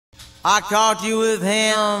I caught you with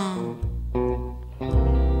him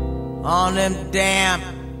on them damp,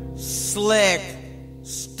 slick,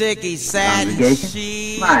 sticky satin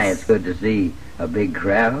sheets. My, it's good to see a big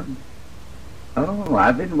crowd. Oh,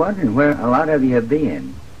 I've been wondering where a lot of you have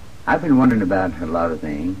been. I've been wondering about a lot of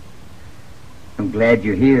things. I'm glad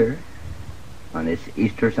you're here on this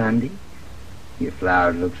Easter Sunday. Your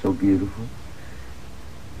flowers look so beautiful.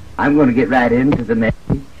 I'm going to get right into the message.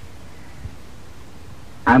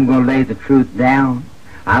 I'm going to lay the truth down.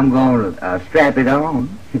 I'm going to strap it on.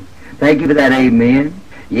 Thank you for that amen.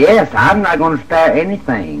 Yes, I'm not going to spare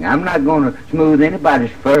anything. I'm not going to smooth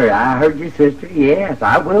anybody's fur. I heard you, sister. Yes,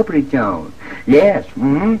 I will preach on. Yes,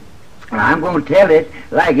 I'm going to tell it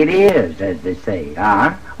like it is, as they say.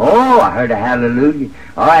 Oh, I heard a hallelujah.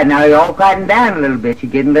 All right, now you're all quieting down a little bit.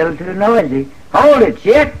 You're getting a little too noisy. Hold it,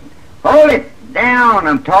 shit. Hold it down.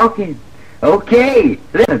 I'm talking. Okay,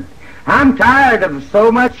 listen. I'm tired of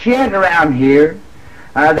so much shit around here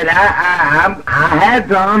that I had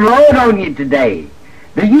to unload on you today.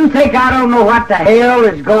 Do you think I don't know what the hell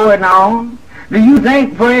is going on? Do you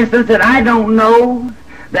think, for instance, that I don't know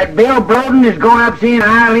that Bill Broden is going up seeing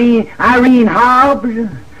Irene Hobbs?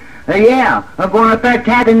 Yeah, I'm going up there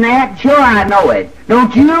tapping that. Sure, I know it.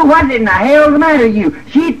 Don't you? What in the hell's the matter with you?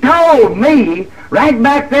 She told me right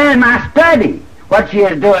back there in my study what she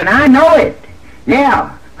is doing. I know it.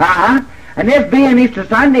 Yeah, And this being Easter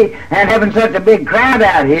Sunday and having such a big crowd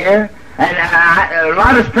out here, and a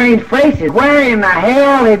lot of strange faces. Where in the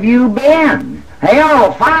hell have you been?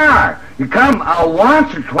 Hell, fire! You come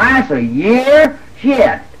once or twice a year?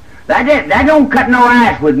 Shit. That don't cut no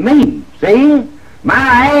ass with me. See? My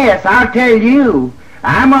ass, I'll tell you,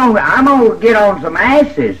 I'm gonna get on some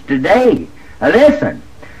asses today. Listen,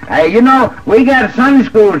 you know, we got a Sunday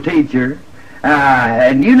school teacher,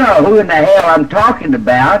 and you know who in the hell I'm talking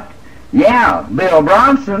about. Yeah, Bill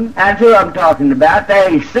Bronson, that's who I'm talking about.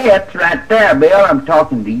 There he sits, right there, Bill. I'm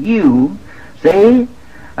talking to you. See?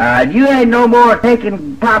 You ain't no more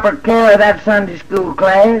taking proper care of that Sunday school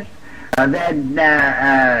class than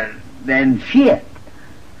shit.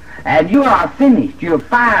 And you are finished. You're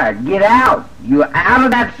fired. Get out. You're out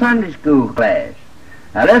of that Sunday school class.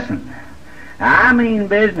 Now listen, I mean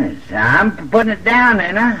business. I'm putting it down,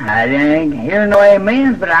 ain't I? I ain't hearing no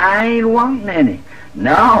amens, but I ain't wanting any.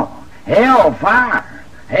 No. Hell fire.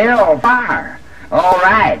 Hell fire. All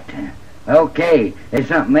right. Okay. There's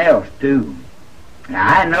something else, too.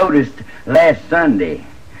 Now, I noticed last Sunday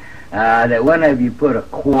that one of you put a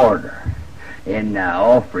quarter in the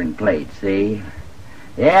offering plate, see?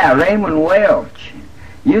 Yeah, Raymond Welch.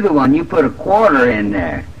 You the one, you put a quarter in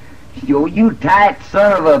there. You tight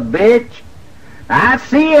son of a bitch. I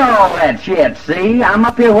see all that shit, see? I'm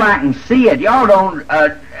up here where I can see it. Y'all don't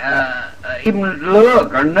even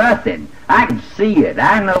look or nothing. I can see it.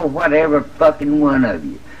 I know whatever fucking one of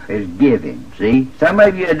you is giving, see? Some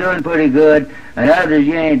of you are doing pretty good, and others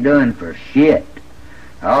you ain't doing for shit.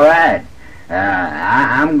 All right.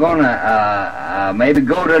 I'm gonna maybe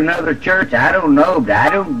go to another church. I don't know, but I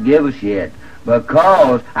don't give a shit.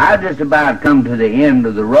 Because I've just about come to the end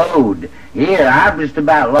of the road. Here, I've just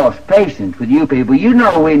about lost patience with you people. You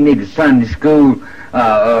know we need a Sunday school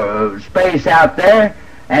space out there.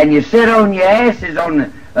 And you sit on your asses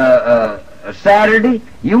on Saturday,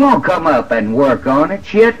 you won't come up and work on it.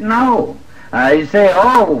 Shit, no. You say,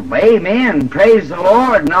 oh, amen, praise the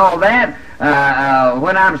Lord and all that,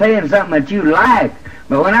 when I'm saying something that you like.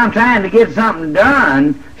 But when I'm trying to get something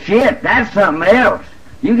done, shit, that's something else.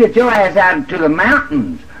 You get your ass out to the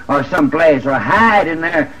mountains or someplace or hide in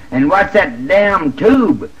there and watch that damn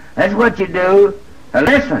tube. That's what you do.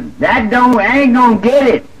 Listen, that ain't gonna get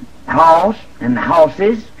it, hoss and the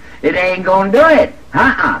hosses. It ain't gonna do it.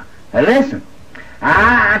 Listen,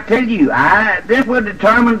 I tell you, this will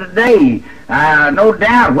determine today, no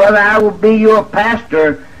doubt, whether I will be your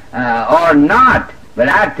pastor or not. But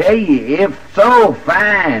I tell you, if so,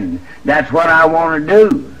 fine. That's what I want to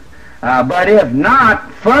do. But if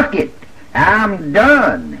not, fuck it. I'm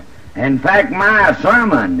done. In fact, my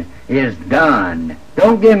sermon is done.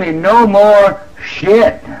 Don't give me no more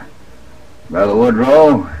shit. Brother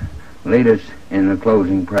Woodrow, lead us in the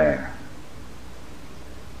closing prayer.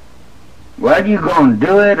 Well, you gonna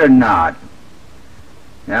do it or not?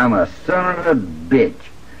 I'm a son of a bitch.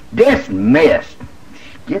 Dismissed.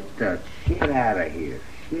 Get the shit out of here.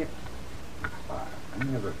 Shit. I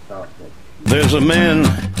never thought that. There's a man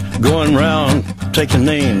going round taking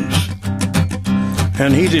names,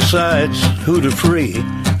 and he decides who to free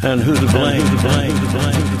and who to blame.